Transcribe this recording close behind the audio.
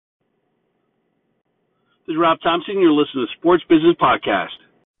This is Rob Thompson. You're listening to Sports Business Podcast.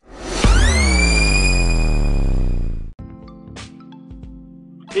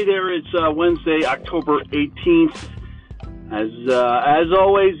 Hey there, it's Wednesday, October 18th. As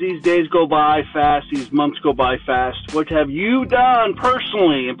always, these days go by fast, these months go by fast. What have you done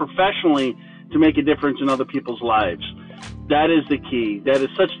personally and professionally to make a difference in other people's lives? That is the key. That is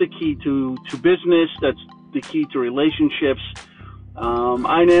such the key to business. That's the key to relationships.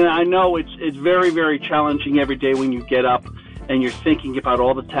 I know it's very, very challenging every day when you get up and you're thinking about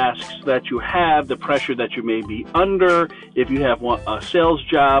all the tasks that you have, the pressure that you may be under, if you have a sales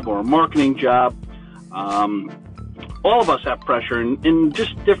job or a marketing job. All of us have pressure in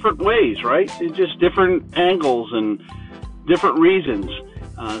just different ways, right? In just different angles and different reasons.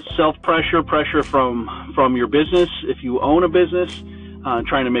 Self-pressure, pressure from your business, if you own a business,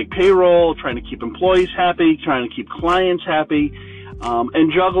 trying to make payroll, trying to keep employees happy, trying to keep clients happy,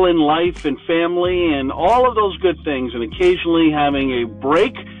 and juggling life and family and all of those good things, and occasionally having a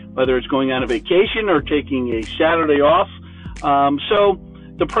break, whether it's going on a vacation or taking a Saturday off. So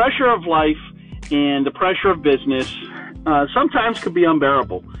the pressure of life and the pressure of business sometimes could be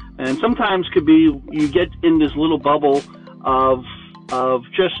unbearable, and sometimes could be you get in this little bubble of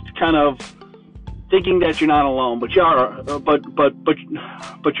just kind of thinking that you're not alone, but you are,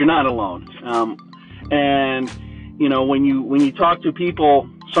 but you're not alone. And you know, when you talk to people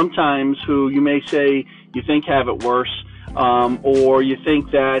sometimes who you may say you think have it worse, or you think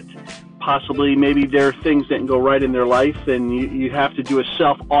that possibly maybe there are things that can go right in their life, and you have to do a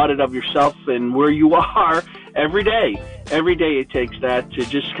self-audit of yourself and where you are every day. Every day it takes that to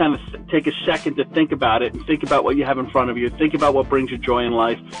just kind of take a second to think about it and think about what you have in front of you. Think about what brings you joy in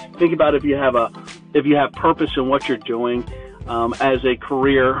life. Think about if you have purpose in what you're doing as a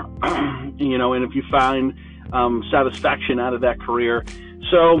career, you know, and if you find satisfaction out of that career.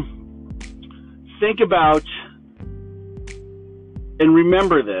 So think about and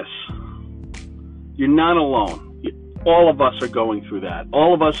remember this. You're not alone. All of us are going through that.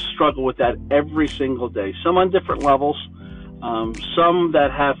 All of us struggle with that every single day. Some on different levels. Some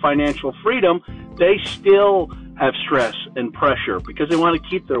that have financial freedom, they still have stress and pressure because they want to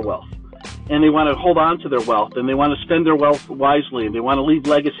keep their wealth. And they want to hold on to their wealth. And they want to spend their wealth wisely. And they want to leave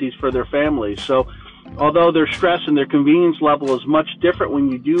legacies for their families. So although their stress and their convenience level is much different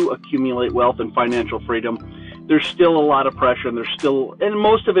when you do accumulate wealth and financial freedom, there's still a lot of pressure, and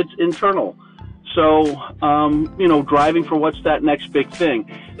most of it's internal. So, you know, driving for what's that next big thing.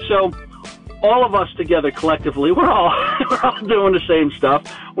 So all of us together collectively, we're all doing the same stuff.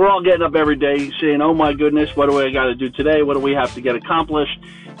 We're all getting up every day saying, oh my goodness, what do I got to do today? What do we have to get accomplished?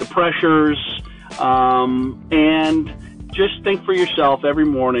 The pressures, and just think for yourself every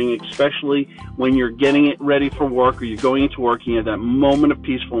morning, especially when you're getting it ready for work or you're going into work and you have that moment of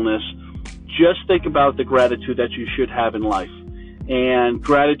peacefulness. Just think about the gratitude that you should have in life, and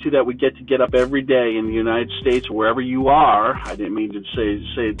gratitude that we get up every day in the United States or wherever you are. I didn't mean to say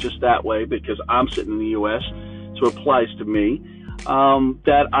it just that way because I'm sitting in the U.S., so it applies to me.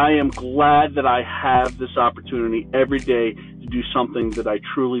 That I am glad that I have this opportunity every day to do something that I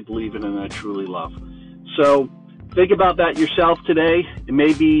truly believe in and I truly love. So think about that yourself today. It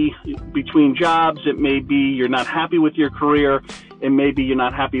may be between jobs. It may be you're not happy with your career. It may be you're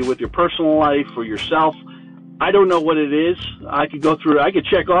not happy with your personal life or yourself. I don't know what it is. I could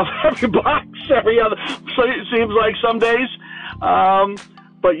check off every box, every other. So it seems like some days.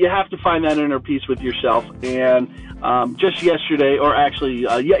 But you have to find that inner peace with yourself. And just yesterday, or actually,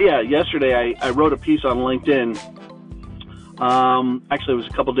 yesterday, I wrote a piece on LinkedIn. Actually, it was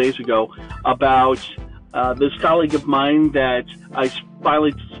a couple days ago about this colleague of mine that I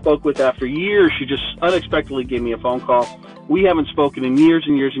finally spoke with after years. She just unexpectedly gave me a phone call. We haven't spoken in years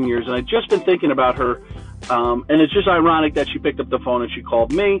and years and years, and I've just been thinking about her. And it's just ironic that she picked up the phone and she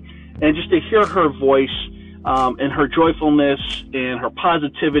called me, and just to hear her voice and her joyfulness and her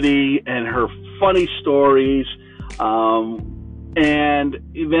positivity and her funny stories, and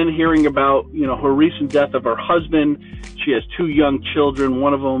then hearing about, you know, her recent death of her husband. She has 2 young children.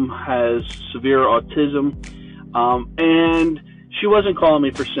 One of them has severe autism, and she wasn't calling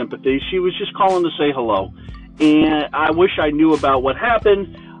me for sympathy. She was just calling to say hello. And I wish I knew about what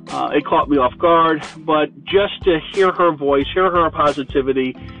happened. It caught me off guard, but just to hear her voice, hear her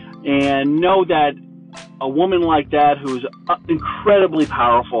positivity, and know that a woman like that who's incredibly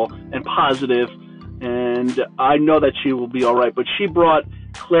powerful and positive, and I know that she will be all right. But she brought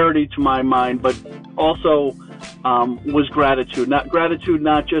clarity to my mind, but also was gratitude.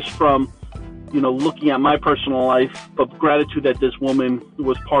 Not just from looking at my personal life, but gratitude that this woman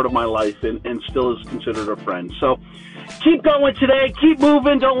was part of my life and still is considered a friend. So keep going today. Keep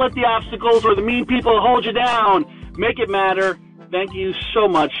moving. Don't let the obstacles or the mean people hold you down. Make it matter. Thank you so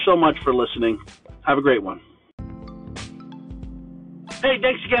much for listening. Have a great one. Hey,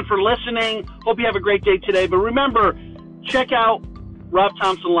 thanks again for listening. Hope you have a great day today. But remember, check out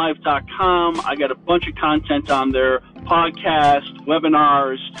robthompsonlife.com. I got a bunch of content on there, podcasts,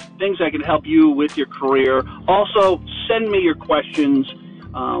 webinars, things that can help you with your career. Also, send me your questions,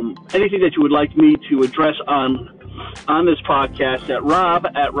 anything that you would like me to address on this podcast at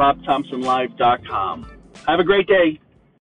rob@robthompsonlife.com. Have a great day.